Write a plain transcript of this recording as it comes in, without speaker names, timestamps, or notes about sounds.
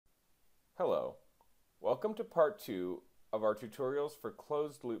Hello, welcome to part 2 of our tutorials for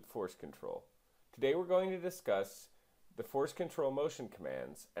closed loop force control. Today we're going to discuss the force control motion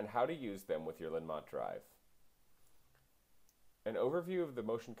commands and how to use them with your LinMot drive. An overview of the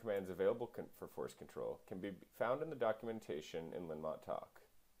motion commands available for force control can be found in the documentation in LinMot Talk.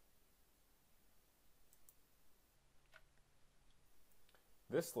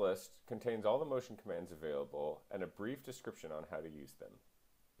 This list contains all the motion commands available and a brief description on how to use them.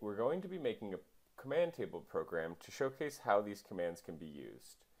 We're going to be making a command table program to showcase how these commands can be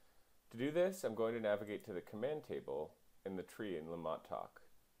used. To do this, I'm going to navigate to the command table in the tree in LinMot Talk.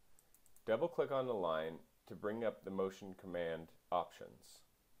 Double-click on the line to bring up the motion command options.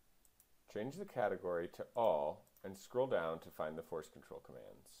 Change the category to All and scroll down to find the force control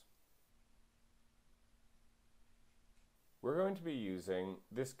commands. We're going to be using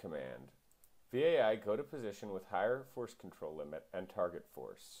this command, VAI go to position with higher force control limit and target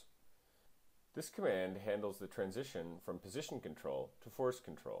force. This command handles the transition from position control to force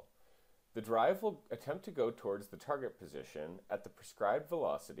control. The drive will attempt to go towards the target position at the prescribed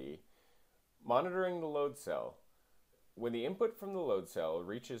velocity, monitoring the load cell. When the input from the load cell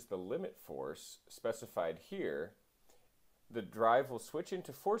reaches the limit force specified here, the drive will switch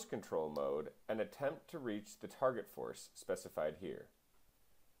into force control mode and attempt to reach the target force specified here.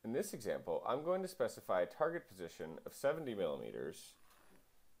 In this example, I'm going to specify a target position of 70 millimeters,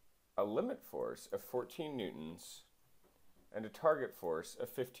 a limit force of 14 newtons, and a target force of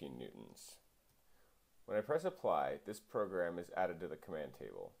 15 newtons. When I press apply, this program is added to the command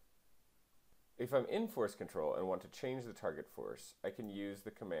table. If I'm in force control and want to change the target force, I can use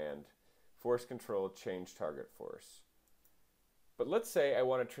the command force control change target force. But let's say I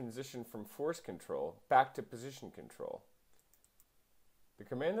want to transition from force control back to position control. The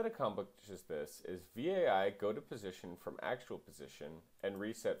command that accomplishes this is VAI go to position from actual position and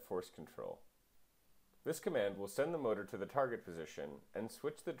reset force control. This command will send the motor to the target position and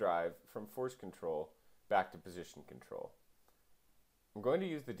switch the drive from force control back to position control. I'm going to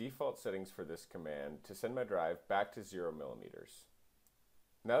use the default settings for this command to send my drive back to 0 millimeters.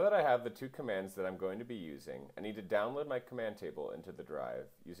 Now that I have the two commands that I'm going to be using, I need to download my command table into the drive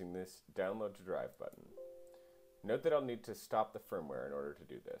using this Download to Drive button. Note that I'll need to stop the firmware in order to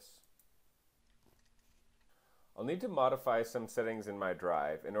do this. I'll need to modify some settings in my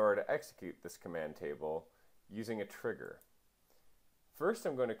drive in order to execute this command table using a trigger. First,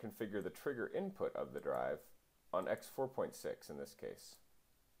 I'm going to configure the trigger input of the drive on X4.6 in this case.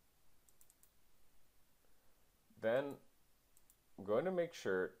 Then I'm going to make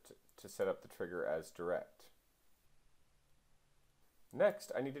sure to set up the trigger as direct.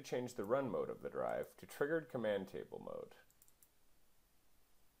 Next, I need to change the run mode of the drive to triggered command table mode.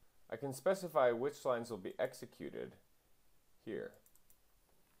 I can specify which lines will be executed here.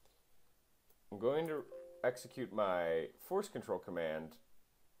 I'm going to execute my force control command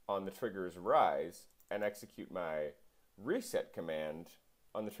on the trigger's rise and execute my reset command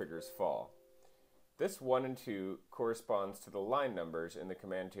on the trigger's fall. This 1 and 2 corresponds to the line numbers in the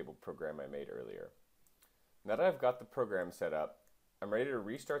command table program I made earlier. Now that I've got the program set up, I'm ready to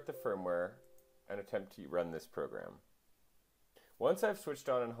restart the firmware and attempt to run this program. Once I've switched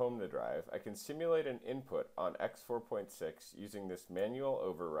on and homed the drive, I can simulate an input on X4.6 using this manual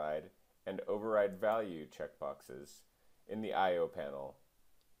override and override value checkboxes in the I/O panel.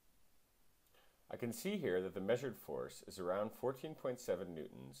 I can see here that the measured force is around 14.7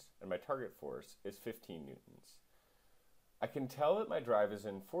 newtons and my target force is 15 newtons. I can tell that my drive is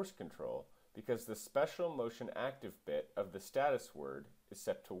in force control because the special motion active bit of the status word is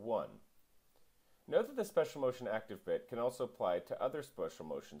set to 1. Note that the special motion active bit can also apply to other special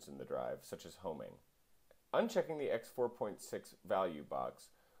motions in the drive, such as homing. Unchecking the X4.6 value box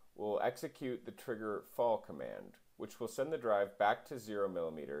will execute the trigger fall command, which will send the drive back to 0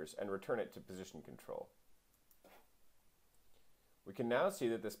 millimeters and return it to position control. We can now see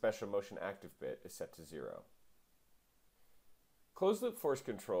that the special motion active bit is set to 0. Closed loop force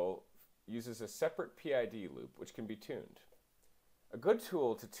control uses a separate PID loop which can be tuned. A good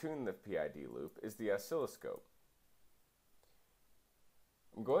tool to tune the PID loop is the oscilloscope.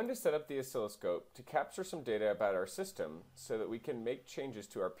 I'm going to set up the oscilloscope to capture some data about our system so that we can make changes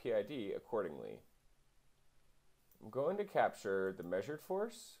to our PID accordingly. I'm going to capture the measured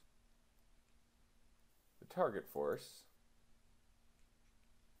force, the target force,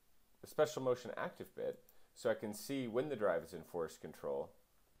 the special motion active bit so I can see when the drive is in force control,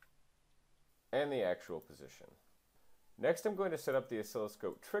 and the actual position. Next, I'm going to set up the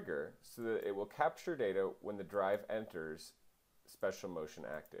oscilloscope trigger so that it will capture data when the drive enters special motion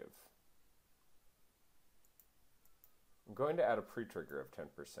active. I'm going to add a pre-trigger of 10%.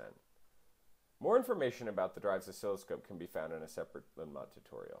 More information about the drive's oscilloscope can be found in a separate LinMot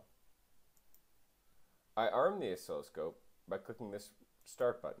tutorial. I arm the oscilloscope by clicking this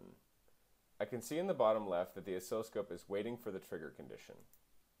Start button. I can see in the bottom left that the oscilloscope is waiting for the trigger condition.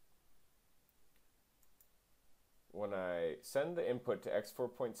 When I send the input to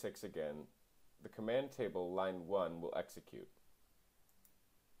x4.6 again, the command table line 1 will execute.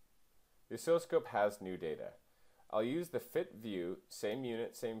 The oscilloscope has new data. I'll use the fit view, same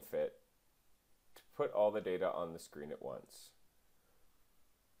unit, same fit, to put all the data on the screen at once.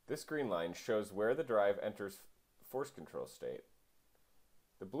 This green line shows where the drive enters force control state.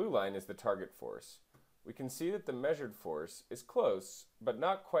 The blue line is the target force. We can see that the measured force is close, but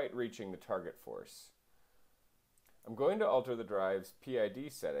not quite reaching the target force. I'm going to alter the drive's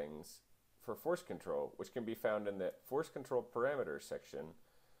PID settings for force control, which can be found in the force control parameters section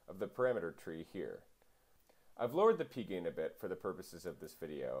of the parameter tree here. I've lowered the P gain a bit for the purposes of this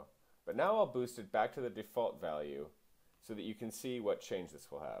video, but now I'll boost it back to the default value so that you can see what change this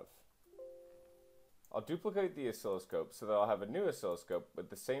will have. I'll duplicate the oscilloscope so that I'll have a new oscilloscope with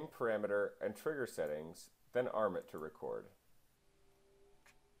the same parameter and trigger settings, then arm it to record.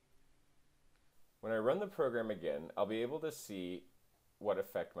 When I run the program again, I'll be able to see what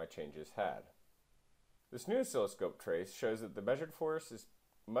effect my changes had. This new oscilloscope trace shows that the measured force is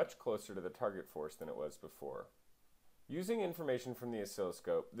much closer to the target force than it was before. Using information from the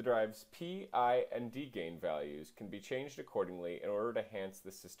oscilloscope, the drive's P, I, and D gain values can be changed accordingly in order to enhance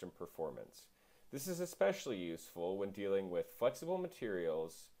the system performance. This is especially useful when dealing with flexible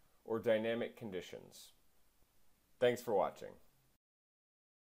materials or dynamic conditions. Thanks for watching.